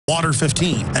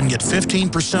Water15 and get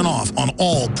 15% off on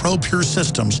all ProPure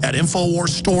systems at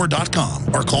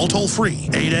InfoWarsStore.com or call toll-free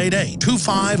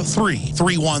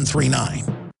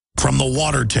 888-253-3139. From the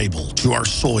water table to our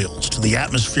soils to the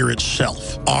atmosphere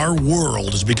itself, our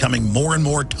world is becoming more and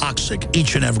more toxic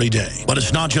each and every day. But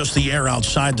it's not just the air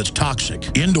outside that's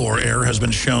toxic. Indoor air has been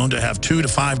shown to have 2 to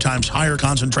 5 times higher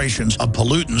concentrations of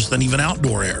pollutants than even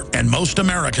outdoor air. And most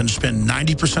Americans spend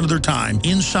 90% of their time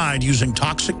inside using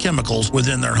toxic chemicals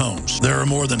within their homes. There are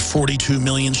more than 42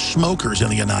 million smokers in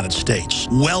the United States.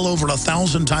 Well over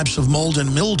 1,000 types of mold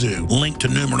and mildew linked to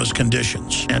numerous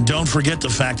conditions. And don't forget the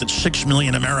fact that 6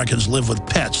 million Americans live with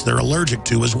pets they're allergic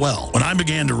to as well. When I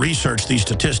began to research these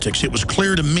statistics, it was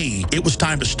clear to me it was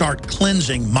time to start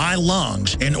cleansing my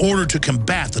lungs in order to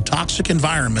combat the toxic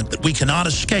environment that we cannot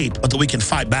escape, but that we can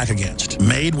fight back against.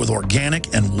 Made with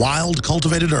organic and wild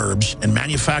cultivated herbs and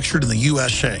manufactured in the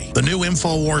USA, the new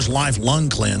InfoWars Life Lung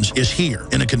Cleanse is here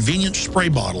in a convenient spray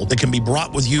bottle that can be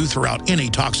brought with you throughout any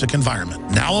toxic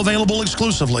environment. Now available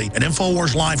exclusively at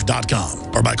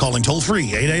InfoWarsLife.com or by calling toll-free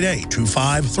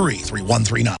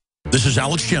 888-253-3139. This is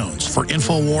Alex Jones for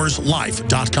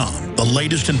InfoWarsLife.com. The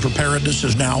latest in preparedness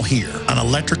is now here. An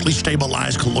electrically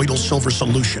stabilized colloidal silver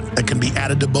solution that can be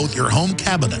added to both your home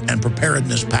cabinet and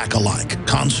preparedness pack alike.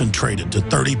 Concentrated to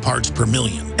 30 parts per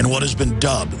million in what has been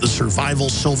dubbed the survival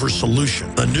silver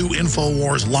solution. The new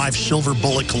InfoWars Life Silver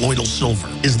Bullet Colloidal Silver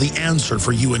is the answer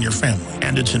for you and your family.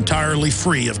 And it's entirely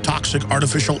free of toxic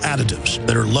artificial additives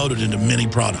that are loaded into many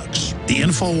products. The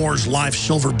InfoWars Life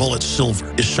Silver Bullet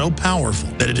Silver is so powerful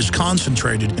that it is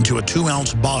concentrated into a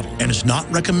 2-ounce bottle and is not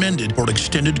recommended for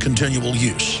extended continual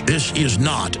use. This is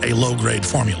not a low-grade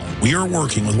formula. We are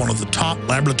working with one of the top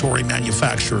laboratory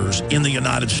manufacturers in the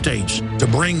United States to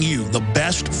bring you the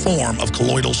best form of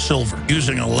colloidal silver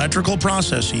using electrical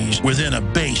processes within a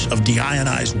base of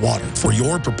deionized water. For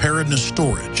your preparedness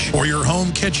storage or your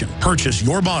home kitchen, purchase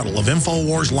your bottle of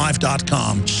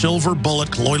InfoWarsLife.com Silver Bullet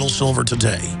Colloidal Silver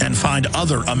today and find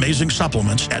other amazing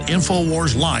supplements at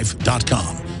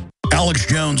InfoWarsLife.com. Alex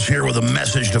Jones here with a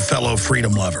message to fellow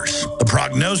freedom lovers. The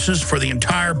prognosis for the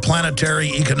entire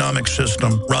planetary economic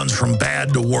system runs from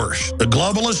bad to worse. The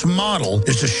globalist model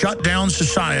is to shut down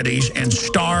societies and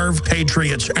starve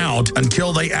patriots out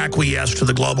until they acquiesce to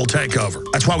the global takeover.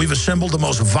 That's why we've assembled the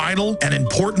most vital and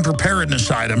important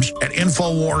preparedness items at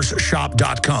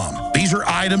InfoWarsShop.com. These are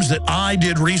items that I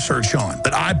did research on,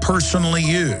 that I personally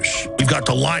use. We've got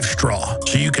the Life Straw,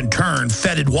 so you can turn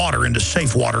fetid water into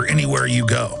safe water anywhere you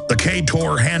go. The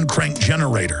K-Tor hand crank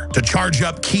generator to charge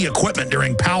up key equipment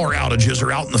during power outages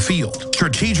or out in the field.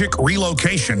 Strategic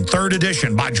Relocation, 3rd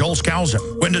edition by Joel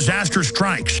Skousen. When Disaster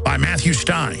Strikes by Matthew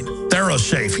Stein.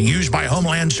 ThyroSafe, used by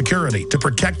Homeland Security to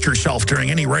protect yourself during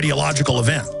any radiological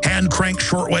event. Hand crank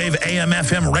shortwave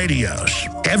AM/FM radios.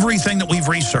 Everything that we've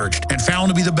researched and found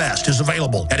to be the best is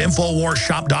available at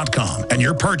InfoWarsShop.com, and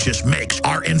your purchase makes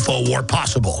our InfoWar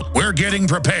possible. We're getting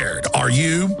prepared. Are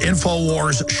you?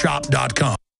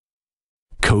 InfoWarsShop.com.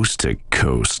 Coast to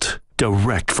coast,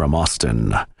 direct from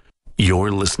Austin.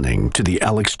 You're listening to the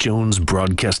Alex Jones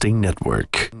Broadcasting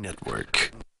Network.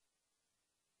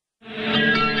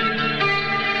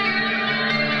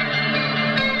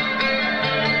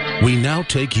 We now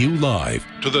take you live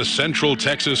to the Central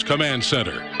Texas Command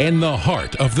Center in the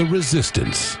heart of the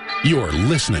resistance. You're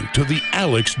listening to the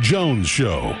Alex Jones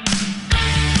Show.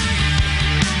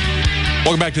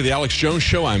 Welcome back to the Alex Jones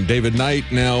Show. I'm David Knight.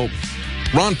 Now,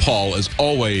 Ron Paul is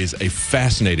always a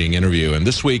fascinating interview, and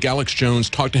this week Alex Jones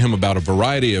talked to him about a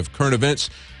variety of current events.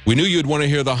 We knew you'd want to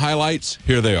hear the highlights.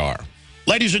 Here they are.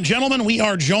 Ladies and gentlemen, we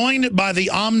are joined by the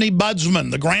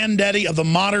omnibudsman, the granddaddy of the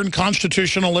modern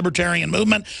constitutional libertarian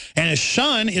movement, and his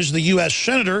son is the U.S.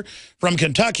 Senator from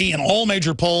Kentucky in all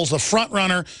major polls, the front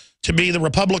runner to be the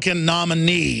Republican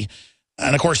nominee.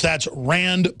 And, of course, that's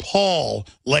Rand Paul,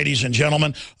 ladies and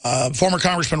gentlemen. Former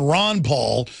Congressman Ron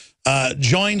Paul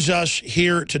joins us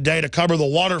here today to cover the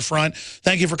waterfront.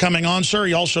 Thank you for coming on, sir.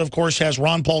 He also, of course, has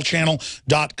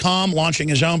RonPaulChannel.com, launching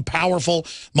his own powerful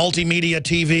multimedia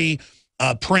TV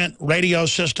print radio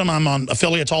system. I'm on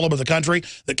affiliates all over the country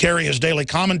that carry his daily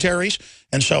commentaries,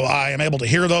 and so I am able to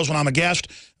hear those when I'm a guest.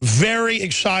 Very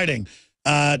exciting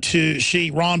to see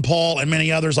Ron Paul and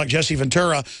many others like Jesse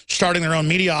Ventura starting their own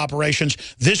media operations.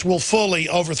 This will fully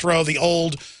overthrow the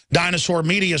old dinosaur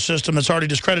media system that's already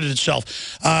discredited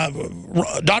itself.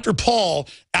 Dr. Paul,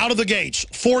 out of the gates,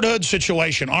 Fort Hood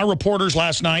situation. Our reporters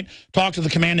last night talked to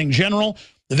the commanding general.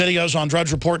 The video's on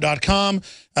drudgereport.com.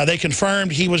 They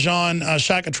confirmed he was on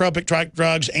psychotropic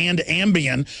drugs and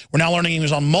Ambien. We're now learning he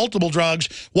was on multiple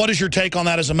drugs. What is your take on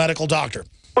that as a medical doctor?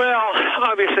 Well,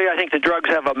 obviously, I think the drugs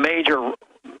have a major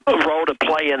role to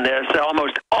play in this.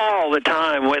 Almost all all the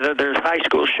time, whether there's high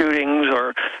school shootings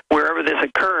or wherever this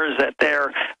occurs, that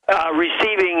they're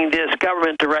receiving this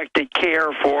government-directed care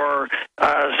for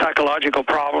psychological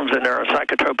problems and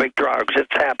neuropsychotropic drugs. It's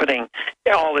happening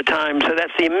all the time. So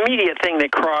that's the immediate thing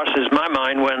that crosses my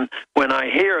mind when I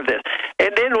hear of this.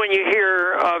 And then when you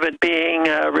hear of it being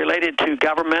related to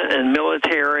government and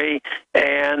military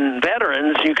and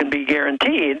veterans, you can be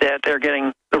guaranteed that they're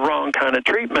getting the wrong kind of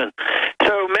treatment.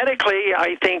 So medically,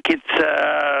 I think it's,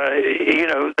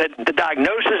 that the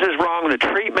diagnosis is wrong, the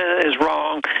treatment is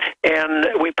wrong, and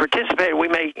we participate. We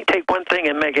may take one thing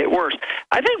and make it worse.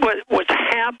 I think what's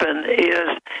happened is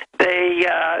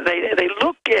they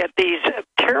look at these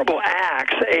terrible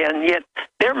acts, and yet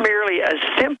they're merely a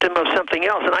symptom of something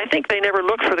else. And I think they never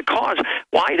look for the cause.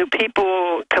 Why do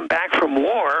people come back from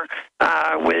war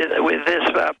with this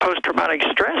post-traumatic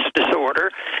stress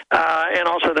disorder and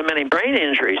also the many brain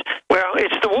injuries? Well,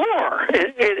 it's the war.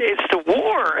 It's the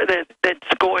war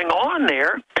that's going on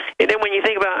there. And then when you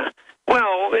think about,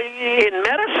 well, in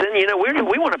medicine,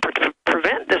 we want to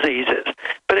prevent diseases.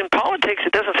 But in politics,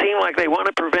 it doesn't seem like they want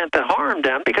to prevent the harm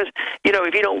done because,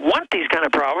 if you don't want these kind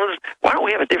of problems, why don't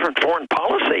we have a different foreign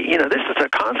policy? This is a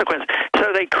consequence.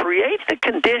 So they create the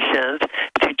conditions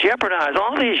to jeopardize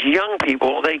all these young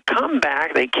people. They come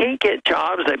back. They can't get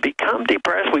jobs. They become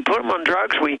depressed. We put them on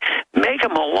drugs. We make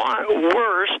them a lot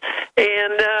worse.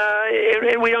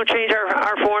 And we don't change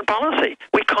our foreign policy.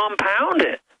 We compound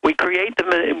it. We create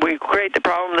the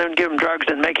problem, then give them drugs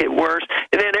and make it worse,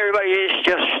 and then everybody is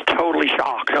just totally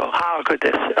shocked. So how could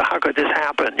this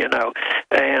happen?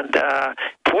 And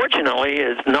fortunately,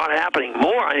 it's not happening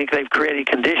more. I think they've created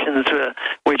conditions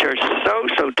which are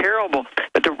so terrible.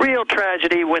 But the real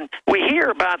tragedy, when we hear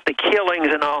about the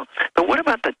killings and all, but what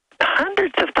about the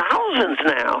hundreds of thousands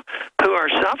now who are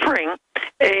suffering,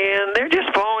 and they're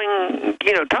just falling,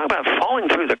 talk about falling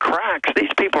through the cracks.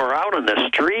 These people are out on the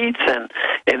streets, and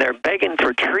they're begging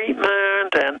for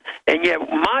treatment, and yet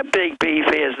my big beef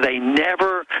is they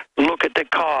never look at the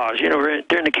cause.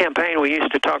 During the campaign, we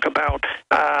used to talk about,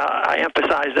 I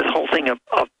emphasize this whole thing of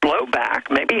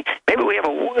blowback. Maybe we have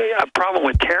a problem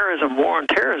with terrorism, war on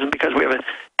terrorism, because we have a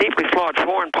deeply flawed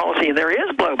foreign policy, and there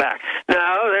is blowback.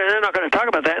 No, they're not going to talk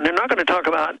about that, and they're not going to talk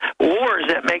about wars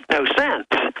that make no sense.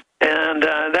 And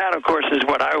that, of course, is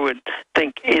what I would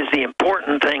think is the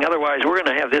important thing. Otherwise, we're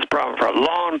going to have this problem for a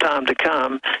long time to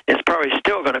come. It's probably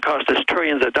still going to cost us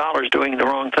trillions of dollars doing the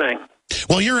wrong thing.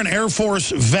 Well, you're an Air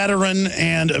Force veteran,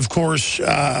 and, of course,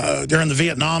 during the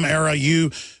Vietnam era,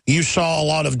 you saw a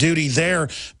lot of duty there.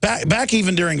 Back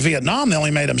even during Vietnam, they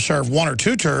only made him serve 1 or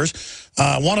 2 tours.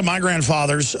 One of my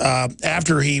grandfathers,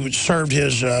 after he served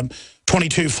his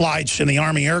 22 flights in the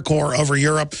Army Air Corps over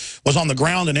Europe, was on the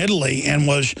ground in Italy and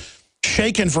was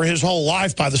shaken for his whole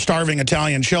life by the starving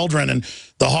Italian children and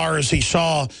the horrors he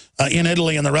saw in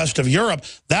Italy and the rest of Europe.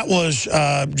 That was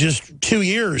just 2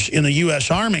 years in the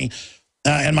U.S. Army.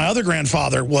 And my other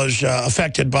grandfather was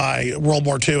affected by World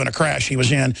War II in a crash he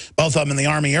was in, both of them in the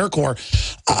Army Air Corps.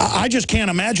 I just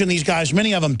can't imagine these guys,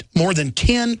 many of them more than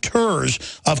 10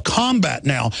 tours of combat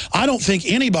now. I don't think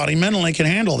anybody mentally can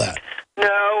handle that.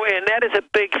 No, and that is a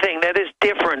big thing. That is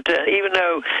different, even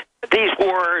though these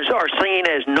wars are seen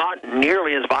as not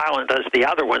nearly as violent as the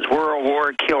other ones. World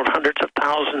War killed hundreds of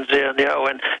thousands,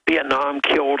 and Vietnam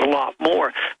killed a lot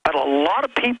more. But a lot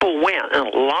of people went, and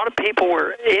a lot of people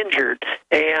were injured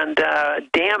and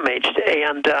damaged,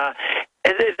 and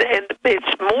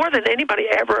it's more than anybody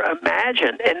ever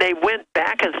imagined. And they went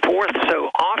back and forth so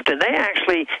often. They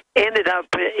actually ended up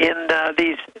in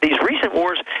these recent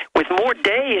wars with more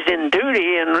days in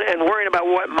duty and worrying about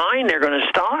what mine they're going to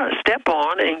step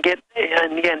on and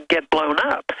get blown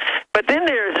up. But then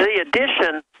there's the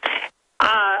addition.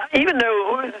 Even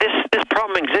though this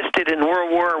problem existed in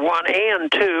World War I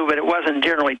and II, but it wasn't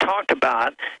generally talked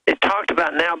about. It's talked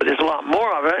about now, but there's a lot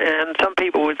more of it. And some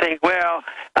people would think, well,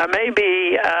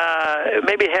 maybe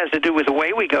it has to do with the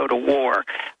way we go to war.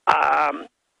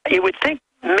 You would think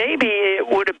maybe it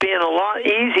would have been a lot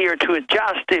easier to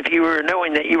adjust if you were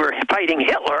knowing that you were fighting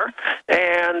Hitler,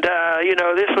 and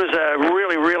this was a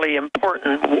really, really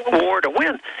important war to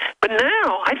win. But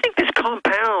now, I think this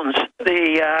compounds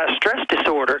the stress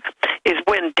disorder, is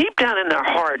when deep down in their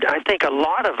heart, I think a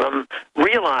lot of them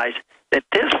realize that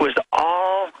this was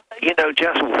all,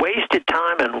 just wasted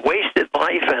time and wasted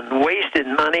life and wasted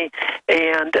money,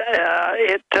 and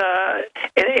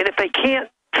if they can't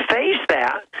face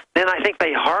that, then I think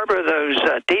they harbor those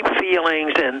deep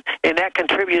feelings, and that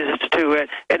contributes to it.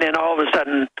 And then all of a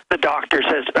sudden, the doctor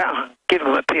says, well, give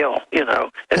them a pill pill, you know.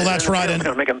 Well, that's right. It's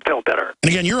going to make them feel better.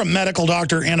 And again, you're a medical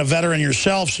doctor and a veteran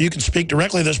yourself, so you can speak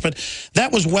directly to this, but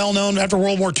that was well known after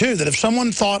World War II, that if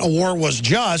someone thought a war was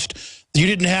just, you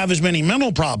didn't have as many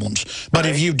mental problems. But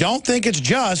if you don't think it's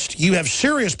just, you have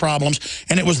serious problems.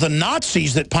 And it was the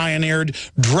Nazis that pioneered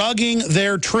drugging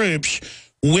their troops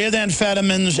with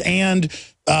amphetamines and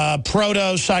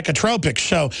proto-psychotropics.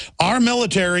 So our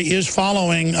military is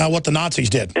following what the Nazis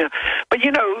did. Yeah. But,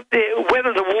 you know,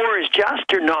 whether the war is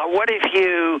just or not, what if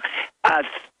you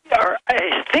are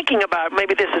thinking about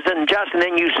maybe this is unjust, and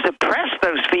then you suppress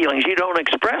those feelings, you don't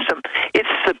express them? It's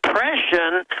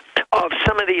suppression of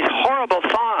some of these horrible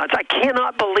thoughts. I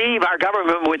cannot believe our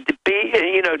government would do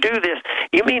this.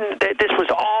 You mean that this was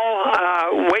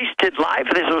all wasted life?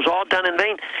 This was all done in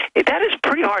vain? That is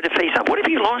pretty hard to face up. What if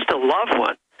you lost a loved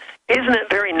one? Isn't it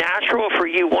very natural for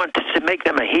you want to make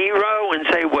them a hero and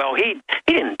say, well, he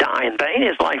didn't die in vain.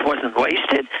 His life wasn't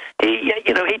wasted. He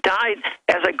died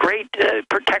as a great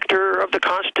protector of the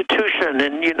Constitution,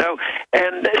 and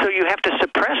so you have to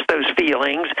suppress those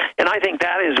feelings. And I think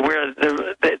that is where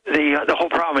the whole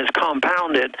problem is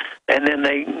compounded. And then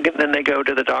they go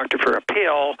to the doctor for a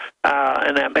pill,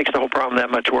 and that makes the whole problem that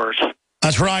much worse.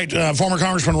 That's right. Former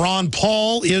Congressman Ron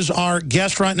Paul is our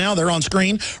guest right now. They're on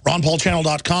screen,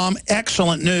 ronpaulchannel.com.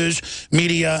 Excellent news,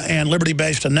 media, and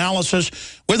liberty-based analysis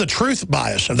with a truth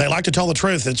bias. If they like to tell the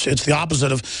truth, it's the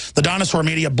opposite of the dinosaur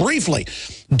media. Briefly,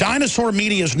 dinosaur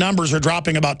media's numbers are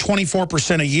dropping about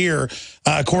 24% a year,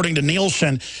 according to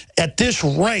Nielsen. At this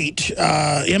rate,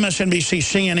 MSNBC,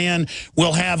 CNN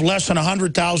will have less than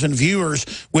 100,000 viewers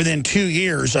within 2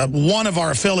 years. One of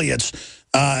our affiliates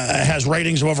has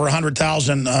ratings of over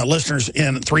 100,000 listeners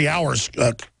in 3 hours,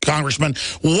 Congressman.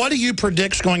 What do you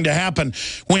predict is going to happen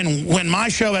when my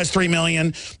show has 3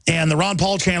 million and the Ron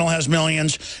Paul channel has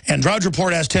millions and Drudge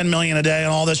Report has 10 million a day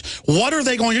and all this? What are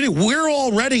they going to do? We're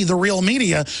already the real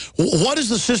media. What is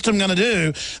the system going to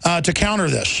do to counter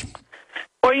this?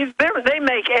 Well, they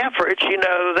make efforts.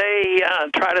 They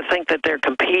try to think that they're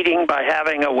competing by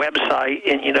having a website,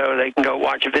 and they can go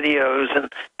watch videos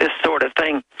and this sort of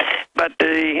thing. But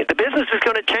the business is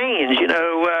going to change.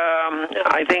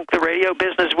 I think the radio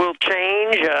business will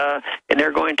change, and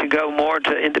they're going to go more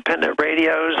to independent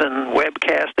radios and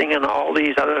webcasting and all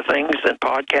these other things and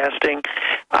podcasting.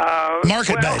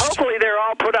 Market-based. Well, hopefully they're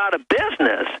all put out of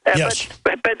business. Yes.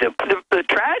 But the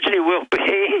tragedy will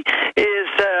be is,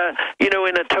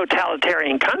 in a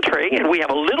totalitarian country, and we have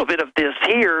a little bit of this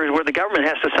here where the government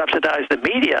has to subsidize the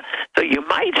media, so you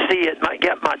might see it might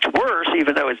get much worse,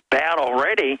 even though it's bad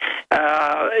already,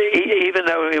 even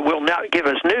though it will not give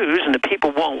us news and the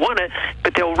people won't want it,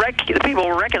 but the people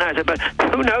will recognize it. But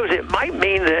who knows, it might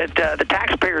mean that the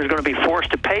taxpayer is going to be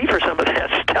forced to pay for some of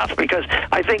that stuff, because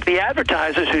I think the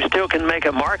advertisers who still can make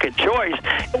a market choice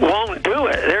won't do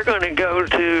it. They're going to go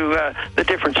to the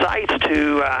different sites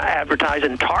to advertise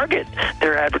and target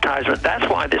their advertisement. That's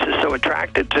why this is so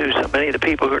attractive to so many of the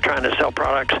people who are trying to sell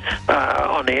products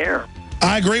on the air.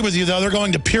 I agree with you, though. They're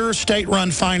going to pure state-run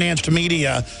financed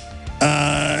media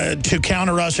to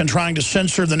counter us and trying to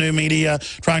censor the new media,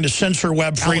 trying to censor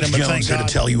web freedom. Alex Jones here to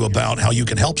tell you about how you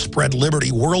can help spread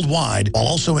liberty worldwide while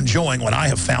also enjoying what I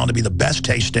have found to be the best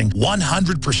tasting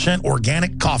 100%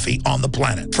 organic coffee on the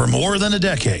planet. For more than a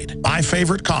decade, my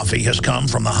favorite coffee has come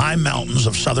from the high mountains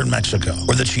of southern Mexico,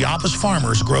 where the Chiapas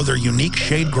farmers grow their unique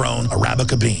shade-grown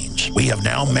Arabica beans. We have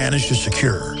now managed to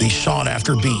secure these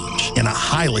sought-after beans in a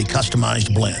highly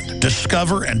customized blend.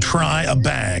 Discover and try a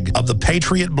bag of the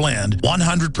Patriot Blend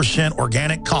 100%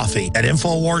 organic coffee at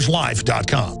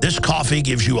InfoWarsLife.com. This coffee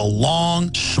gives you a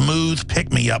long, smooth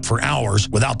pick-me-up for hours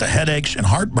without the headaches and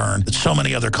heartburn that so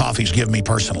many other coffees give me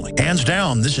personally. Hands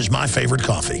down, this is my favorite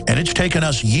coffee, and it's taken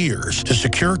us years to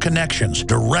secure connections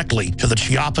directly to the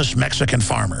Chiapas Mexican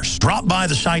farmers. Drop by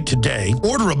the site today,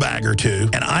 order a bag or two,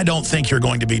 and I don't think you're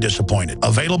going to be disappointed.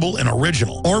 Available in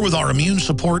original or with our Immune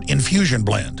Support Infusion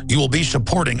Blend. You will be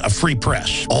supporting a free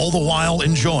press, all the while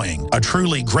enjoying a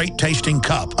truly great-tasting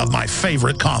cup of my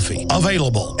favorite coffee.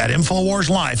 Available at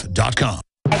InfoWarsLife.com.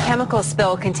 A chemical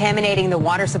spill contaminating the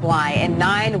water supply in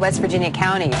 9 West Virginia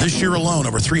counties. This year alone,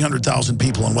 over 300,000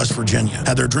 people in West Virginia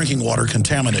had their drinking water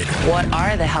contaminated. What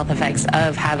are the health effects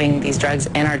of having these drugs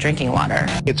in our drinking water?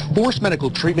 It's forced medical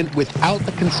treatment without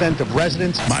the consent of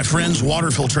residents. My friends,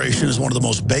 water filtration is one of the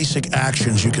most basic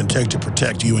actions you can take to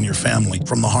protect you and your family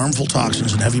from the harmful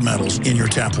toxins and heavy metals in your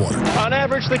tap water. On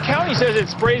average, the county says it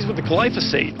sprays with the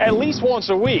glyphosate at least once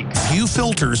a week. Few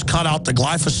filters cut out the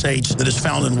glyphosate that is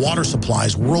found in water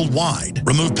supplies worldwide.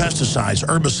 Remove pesticides,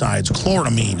 herbicides,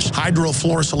 chloramines,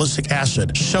 hydrofluorosilicic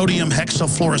acid, sodium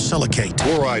hexafluorosilicate.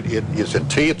 Fluoride is in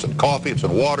tea, it's in coffee, it's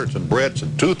in water, it's in bread, it's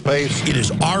in toothpaste. It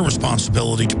is our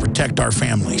responsibility to protect our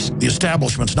families. The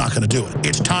establishment's not going to do it.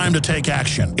 It's time to take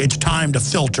action. It's time to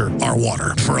filter our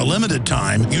water. For a limited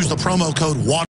time, use the promo code WATER.